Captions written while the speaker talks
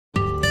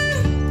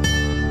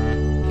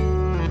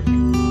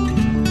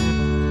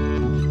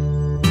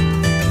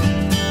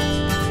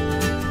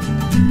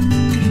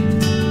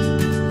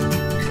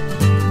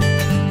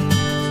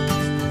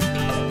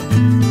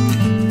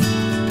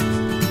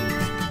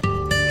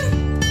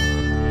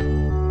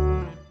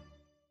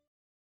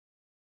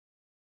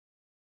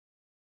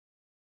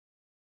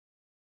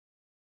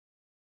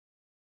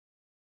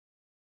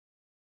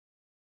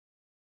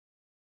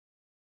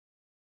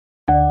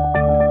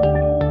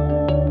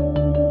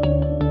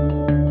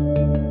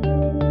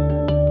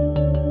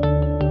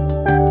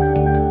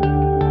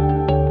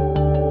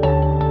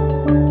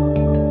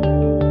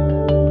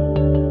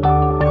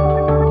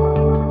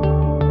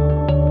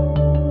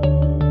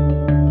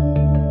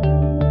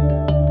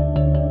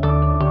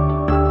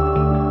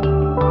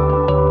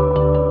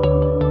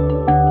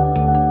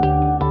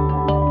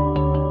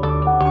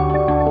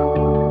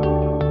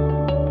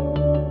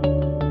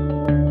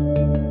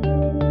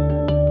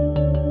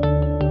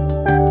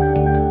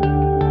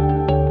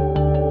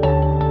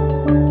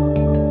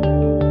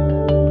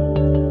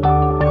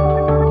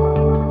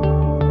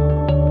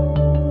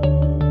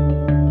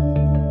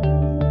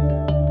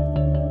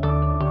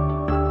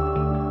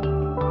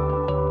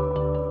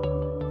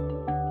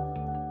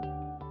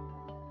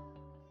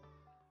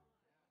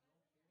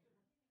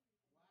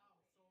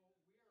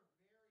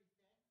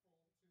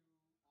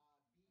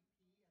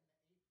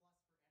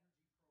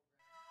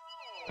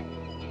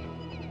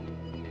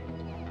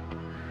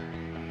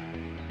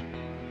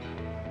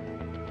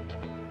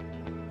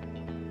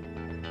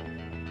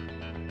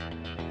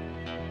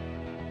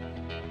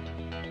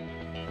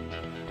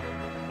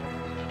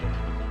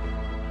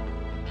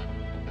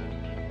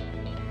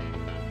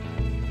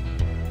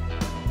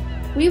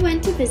we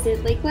went to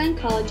visit Lakeland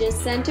College's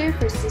Center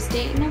for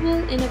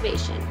Sustainable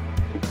Innovation,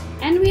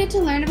 and we had to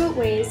learn about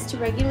ways to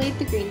regulate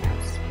the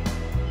greenhouse.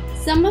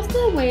 Some of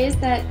the ways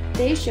that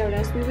they showed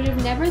us we would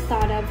have never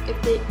thought of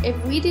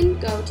if we didn't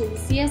go to the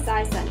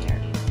CSI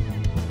Center.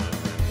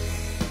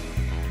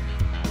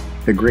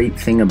 The great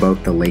thing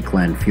about the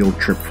Lakeland field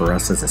trip for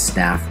us as a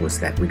staff was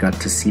that we got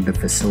to see the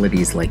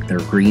facilities like their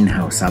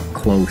greenhouse up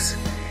close,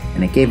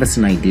 and it gave us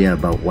an idea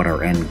about what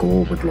our end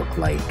goal would look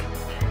like.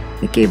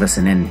 It gave us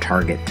an end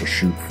target to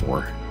shoot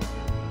for.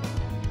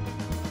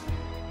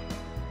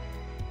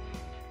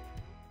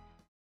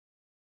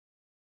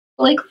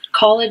 The Lakeland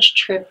College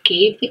trip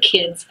gave the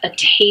kids a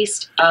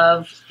taste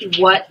of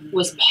what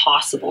was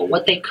possible,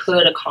 what they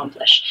could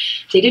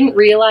accomplish. They didn't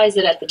realize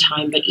it at the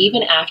time, but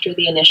even after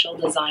the initial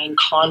design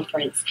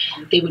conference,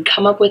 they would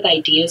come up with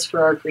ideas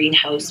for our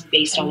greenhouse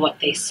based on what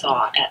they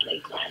saw at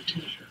Lakeland.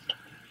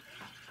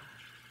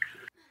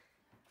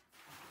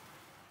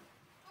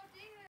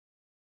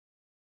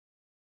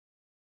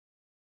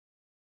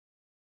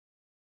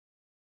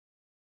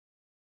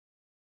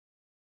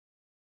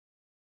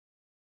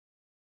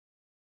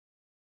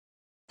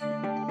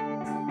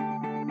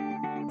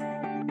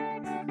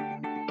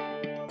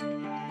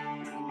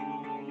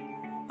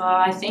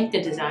 I think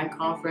the design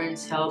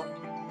conference helped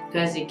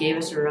because it gave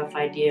us a rough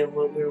idea of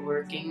what we were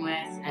working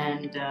with,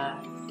 and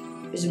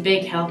it was a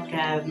big help to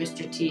have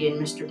Mr. T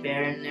and Mr.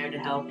 Barron there to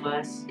help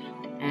us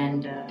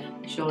and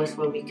show us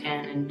what we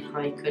can and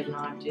probably could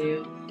not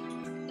do.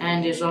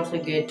 And it was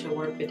also good to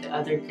work with the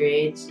other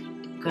grades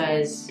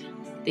because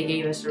they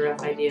gave us a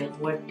rough idea of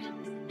what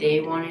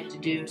they wanted to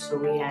do, so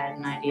we had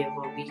an idea of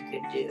what we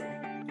could do.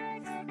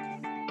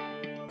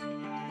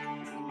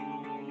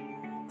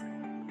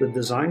 The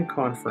design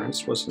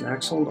conference was an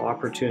excellent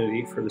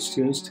opportunity for the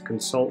students to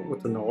consult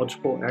with the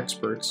knowledgeable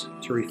experts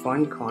to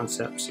refine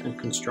concepts and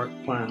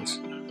construct plans.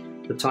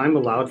 The time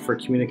allowed for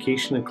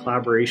communication and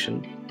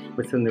collaboration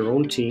within their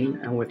own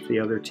team and with the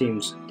other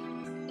teams.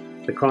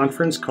 The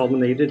conference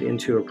culminated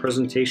into a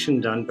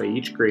presentation done by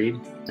each grade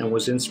and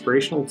was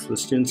inspirational to the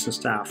students and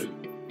staff. There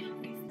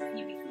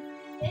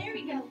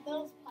we go,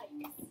 those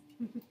pipes.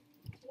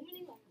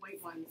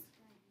 White ones.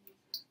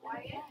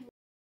 Quiet.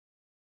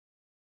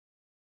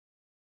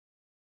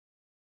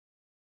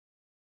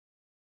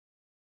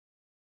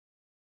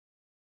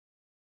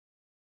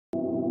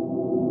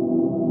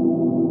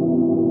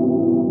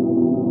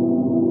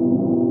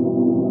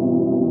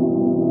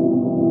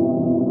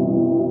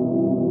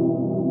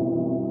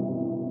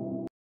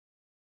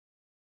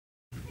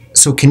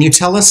 So can you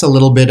tell us a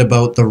little bit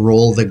about the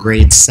role the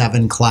grade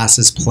 7 class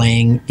is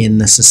playing in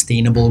the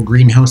Sustainable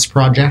Greenhouse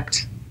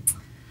Project?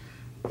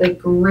 The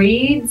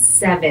grade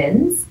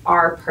 7s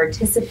are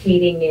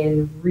participating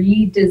in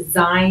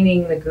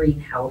redesigning the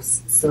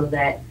greenhouse so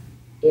that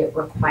it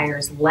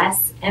requires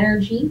less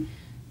energy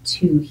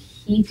to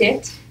heat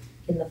it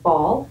in the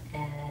fall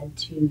and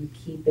to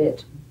keep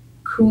it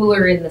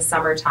cooler in the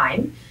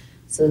summertime,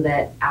 so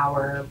that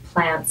our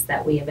plants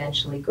that we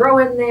eventually grow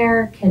in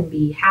there can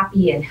be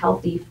happy and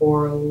healthy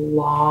for a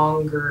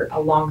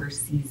longer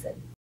season.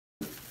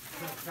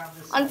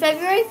 On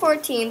February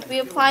 14th, we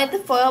applied the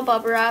foil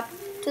bubble wrap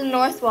to the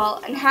north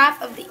wall and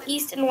half of the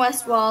east and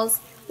west walls.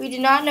 We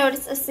did not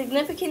notice a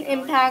significant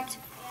impact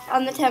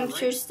on the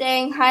temperature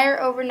staying higher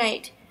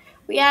overnight.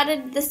 We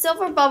added the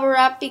silver bubble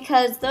wrap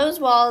because those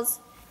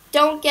walls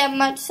don't get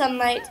much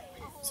sunlight,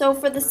 so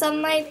for the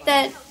sunlight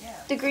that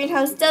the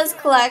greenhouse does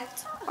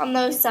collect on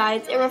those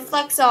sides, it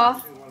reflects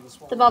off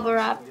the bubble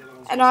wrap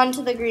and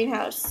onto the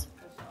greenhouse.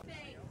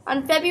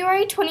 On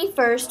February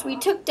 21st, we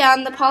took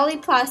down the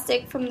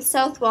polyplastic from the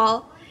south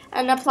wall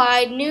and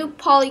applied new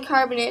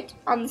polycarbonate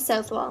on the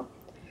south wall.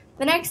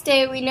 The next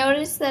day, we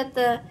noticed that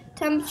the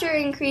temperature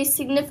increased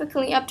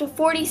significantly up to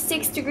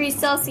 46 degrees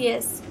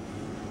Celsius.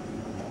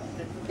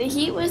 The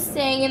heat was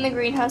staying in the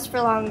greenhouse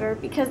for longer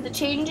because the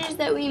changes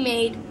that we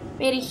made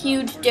a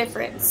huge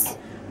difference.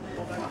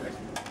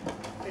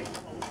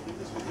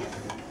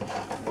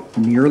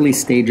 In the early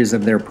stages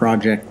of their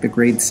project, the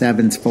grade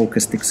 7s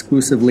focused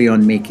exclusively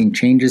on making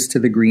changes to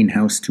the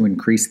greenhouse to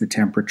increase the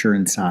temperature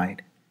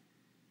inside.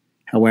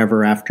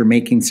 However, after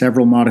making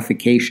several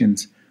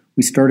modifications,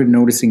 we started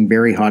noticing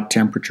very hot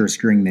temperatures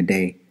during the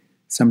day,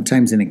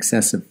 sometimes in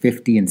excess of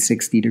 50 and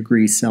 60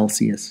 degrees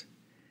Celsius.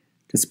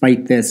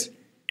 Despite this,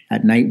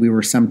 at night we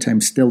were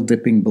sometimes still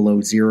dipping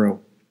below zero.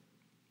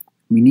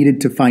 We needed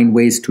to find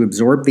ways to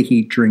absorb the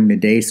heat during the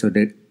day so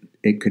that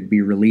it could be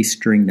released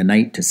during the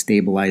night to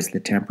stabilize the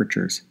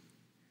temperatures.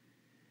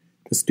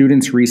 The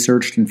students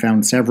researched and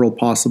found several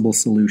possible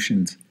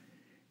solutions,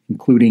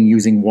 including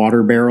using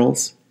water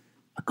barrels,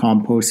 a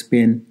compost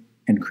bin,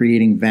 and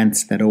creating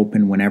vents that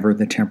open whenever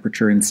the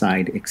temperature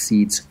inside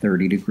exceeds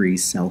 30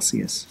 degrees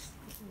Celsius.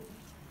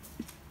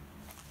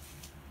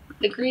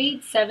 The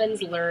grade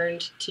 7s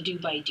learned to do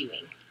by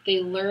doing.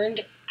 They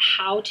learned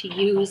how to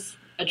use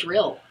a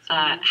drill,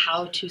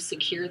 how to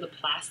secure the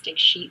plastic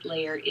sheet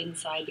layer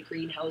inside the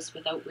greenhouse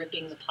without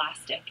ripping the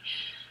plastic.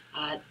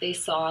 They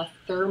saw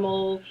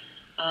thermal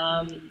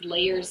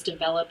layers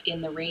developed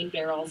in the rain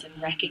barrels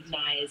and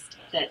recognized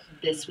that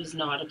this was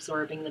not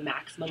absorbing the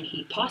maximum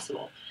heat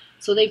possible.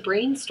 So they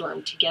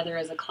brainstormed together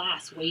as a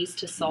class ways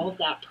to solve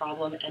that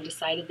problem and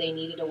decided they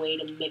needed a way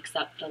to mix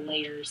up the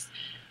layers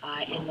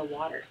in the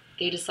water.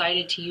 They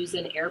decided to use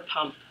an air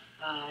pump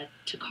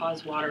to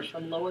cause water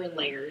from lower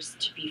layers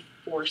to be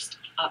forced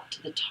up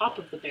to the top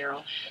of the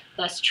barrel,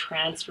 thus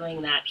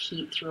transferring that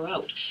heat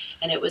throughout.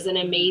 And it was an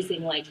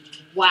amazing,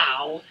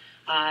 wow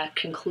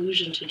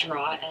conclusion to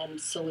draw and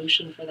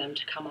solution for them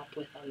to come up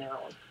with on their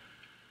own.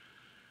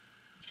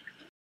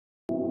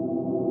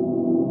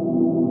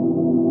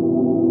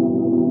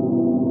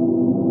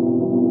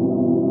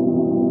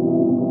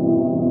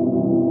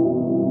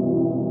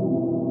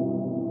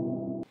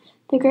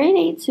 The grade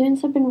 8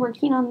 students have been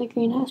working on the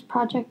greenhouse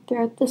project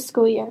throughout the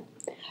school year.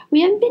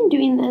 We have been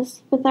doing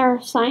this with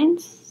our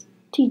science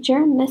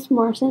teacher, Miss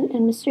Morrison,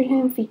 and Mr.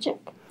 Hamfichik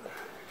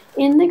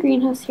in the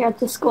greenhouse here at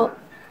the school.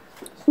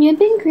 We have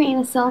been creating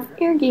a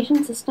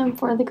self-irrigation system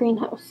for the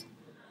greenhouse.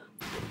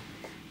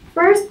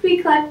 First,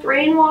 we collect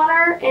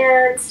rainwater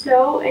and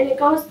snow, and it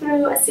goes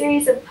through a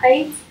series of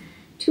pipes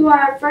to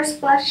our first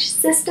flush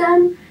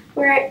system,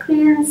 where it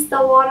cleans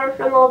the water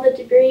from all the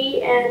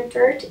debris and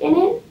dirt in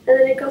it, and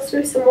then it goes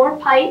through some more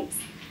pipes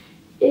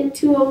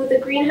into the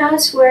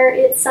greenhouse where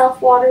it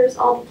self-waters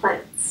all the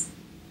plants.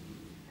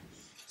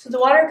 So the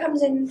water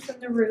comes in from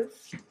the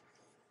roof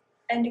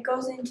and it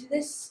goes into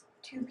this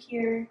tube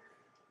here.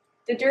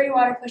 The dirty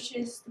water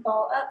pushes the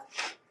ball up.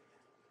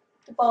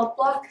 The ball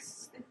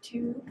blocks the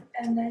tube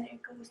and then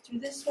it goes through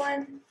this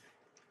one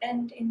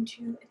and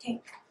into a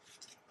tank.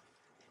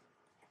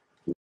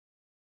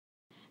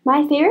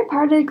 My favorite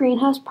part of the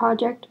greenhouse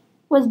project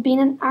was being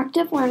an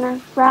active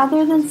learner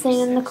rather than sitting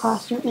in the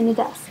classroom in a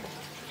desk.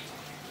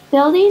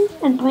 Building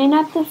and putting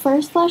up the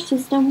first flush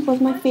system was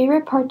my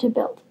favorite part to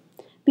build,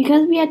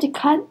 because we had to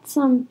cut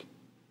some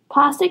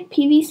plastic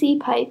PVC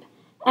pipe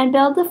and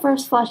build the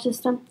first flush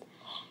system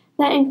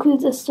that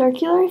includes a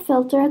circular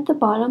filter at the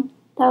bottom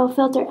that will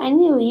filter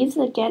any leaves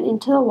that get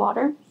into the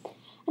water,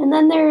 and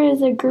then there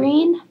is a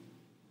green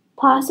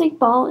plastic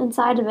ball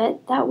inside of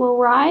it that will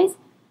rise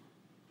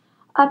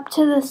up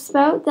to the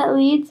spout that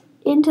leads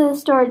into the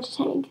storage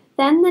tank.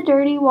 Then the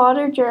dirty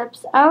water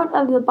drips out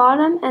of the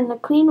bottom and the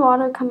clean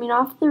water coming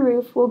off the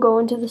roof will go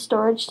into the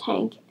storage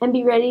tank and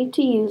be ready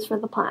to use for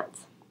the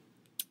plants.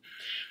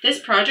 This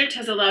project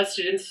has allowed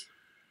students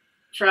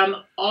from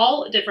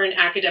all different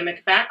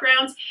academic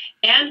backgrounds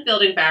and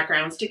building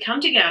backgrounds to come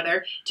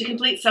together to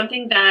complete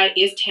something that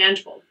is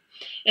tangible.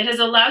 It has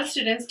allowed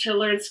students to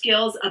learn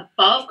skills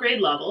above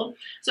grade level.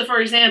 So for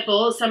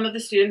example, some of the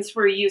students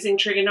were using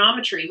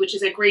trigonometry, which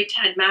is a grade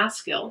 10 math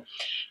skill,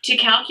 to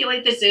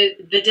calculate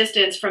the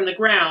distance from the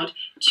ground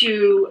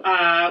to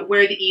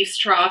where the eaves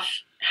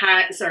trough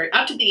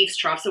up to the eaves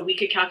trough, so we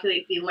could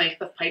calculate the length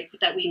of pipe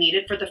that we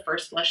needed for the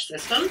first flush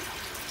system.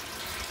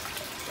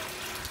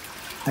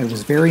 I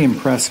was very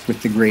impressed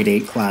with the grade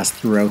 8 class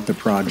throughout the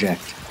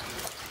project.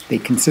 They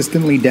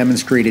consistently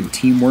demonstrated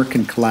teamwork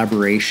and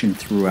collaboration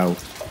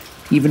throughout,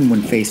 even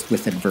when faced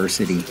with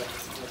adversity.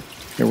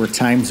 There were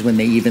times when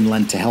they even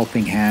lent a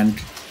helping hand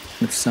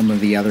with some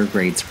of the other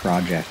grades'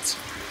 projects.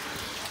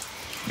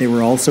 They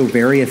were also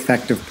very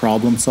effective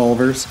problem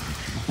solvers,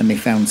 and they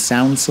found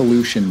sound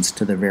solutions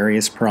to the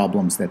various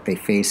problems that they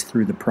faced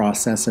through the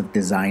process of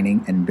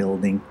designing and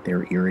building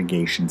their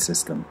irrigation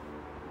system.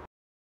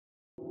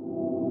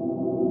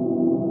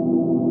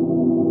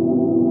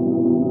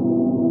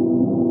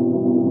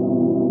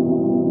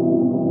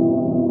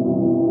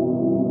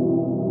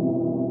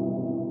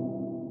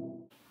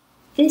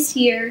 This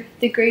year,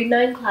 the grade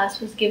 9 class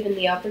was given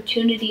the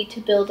opportunity to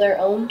build our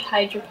own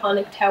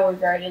hydroponic tower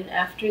garden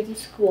after the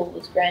school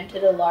was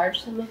granted a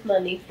large sum of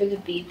money for the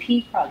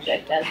BP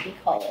project, as we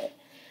call it.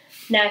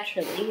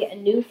 Naturally, a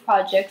new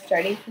project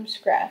starting from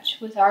scratch,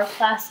 with our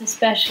class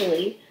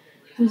especially,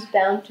 was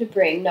bound to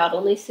bring not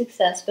only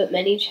success but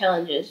many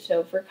challenges to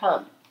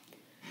overcome.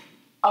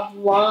 A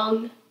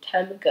long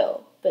time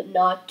ago, but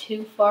not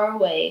too far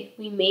away,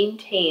 we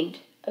maintained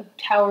a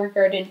tower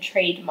garden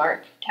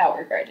trademark,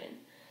 Tower Garden.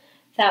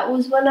 That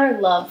was when our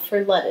love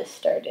for lettuce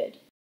started.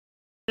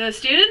 The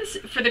students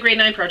for the grade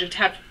 9 project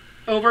have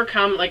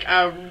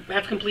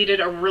have completed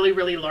a really,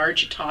 really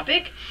large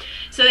topic.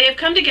 So they have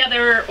come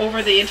together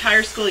over the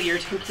entire school year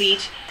to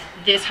complete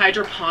this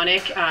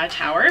hydroponic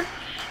tower.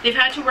 They've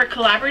had to work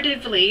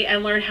collaboratively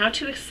and learn how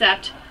to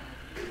accept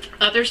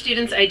other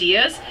students'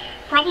 ideas,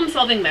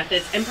 problem-solving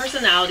methods, and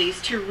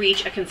personalities to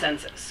reach a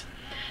consensus.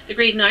 The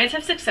grade 9s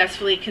have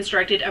successfully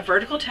constructed a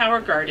vertical tower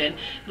garden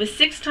with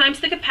 6 times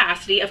the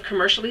capacity of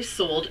commercially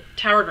sold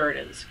tower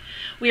gardens.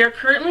 We are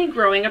currently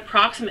growing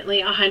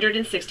approximately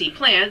 160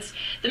 plants,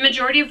 the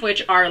majority of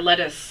which are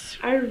lettuce.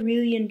 I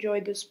really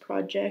enjoyed this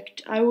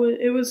project.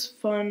 It was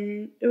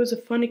fun. It was a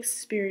fun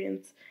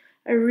experience.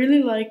 I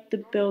really liked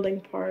the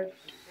building part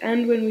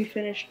and when we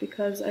finished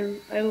because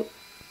I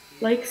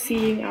like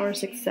seeing our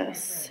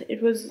success.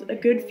 It was a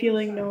good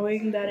feeling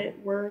knowing that it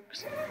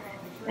works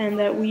and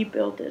that we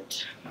built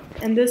it.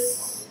 And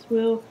this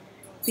will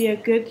be a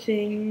good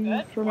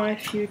thing for my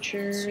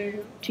future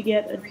to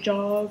get a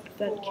job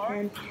that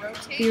can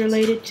be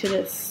related to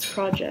this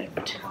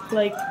project,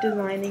 like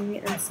designing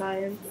and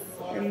science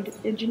and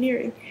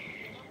engineering.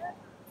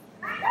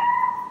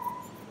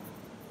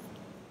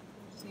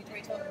 Just need to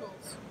wait till it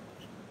cools.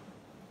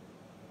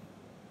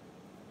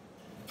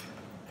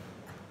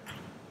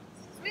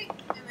 Sweet,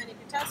 and then you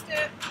can test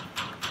it.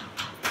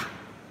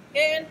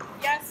 In,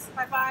 yes,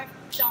 high five,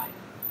 done.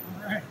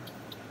 All right.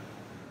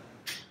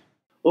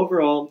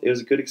 Overall, it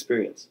was a good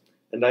experience,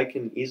 and I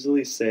can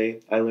easily say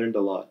I learned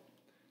a lot.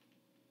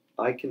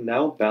 I can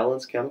now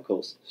balance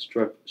chemicals,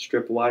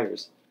 strip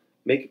wires,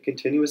 make a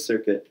continuous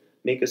circuit,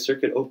 make a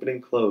circuit open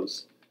and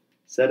close,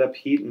 set up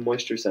heat and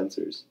moisture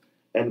sensors,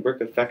 and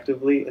work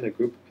effectively in a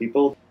group of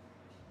people.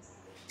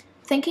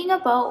 Thinking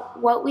about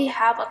what we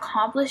have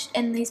accomplished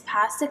in these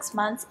past 6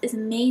 months is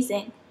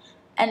amazing,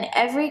 and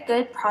every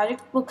good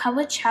project will come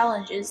with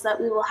challenges that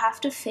we will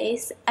have to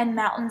face and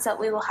mountains that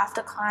we will have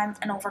to climb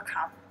and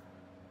overcome.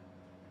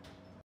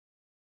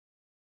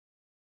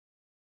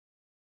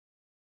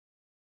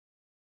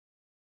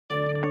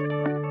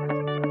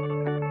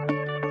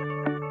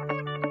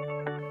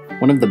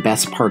 One of the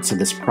best parts of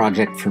this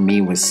project for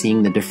me was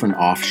seeing the different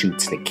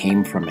offshoots that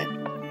came from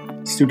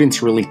it.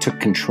 Students really took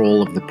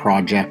control of the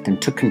project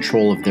and took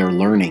control of their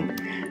learning,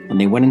 and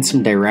they went in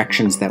some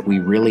directions that we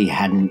really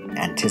hadn't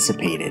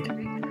anticipated.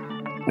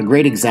 A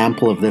great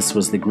example of this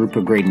was the group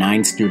of grade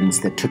 9 students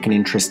that took an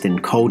interest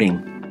in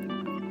coding.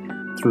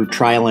 Through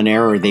trial and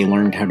error, they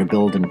learned how to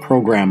build and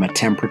program a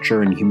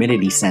temperature and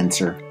humidity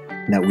sensor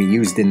that we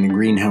used in the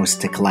greenhouse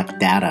to collect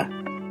data.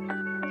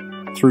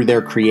 Through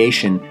their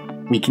creation,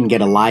 we can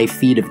get a live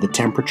feed of the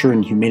temperature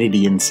and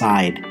humidity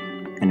inside,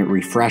 and it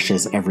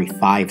refreshes every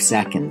 5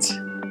 seconds.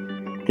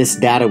 This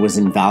data was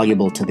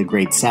invaluable to the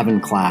grade 7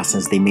 class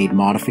as they made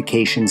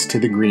modifications to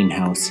the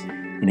greenhouse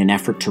in an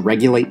effort to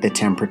regulate the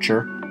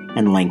temperature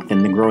and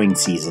lengthen the growing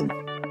season.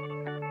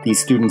 These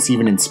students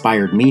even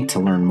inspired me to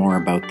learn more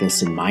about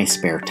this in my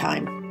spare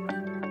time.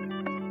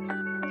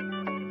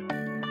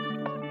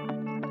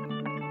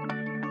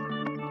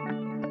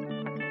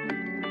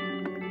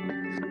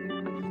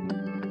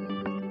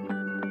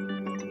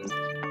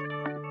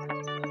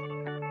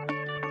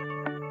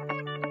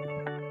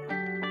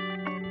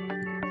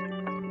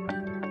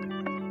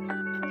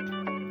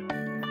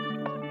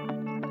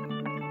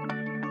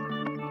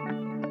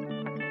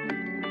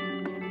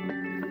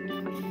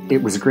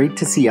 It was great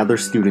to see other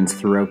students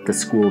throughout the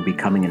school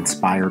becoming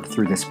inspired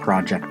through this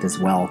project as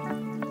well.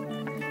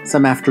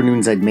 Some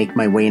afternoons I'd make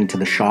my way into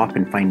the shop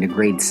and find a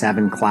grade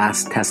 7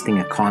 class testing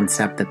a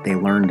concept that they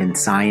learned in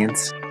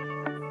science.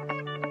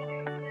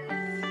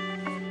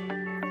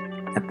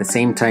 At the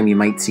same time, you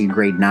might see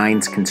grade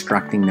 9s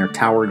constructing their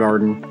tower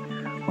garden,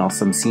 while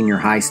some senior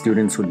high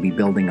students would be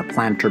building a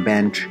planter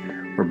bench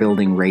or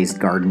building raised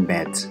garden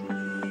beds.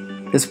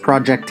 This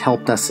project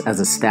helped us as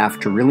a staff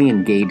to really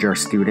engage our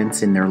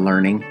students in their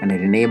learning, and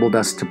it enabled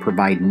us to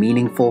provide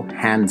meaningful,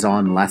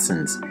 hands-on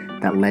lessons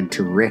that led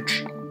to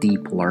rich,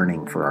 deep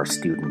learning for our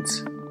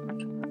students.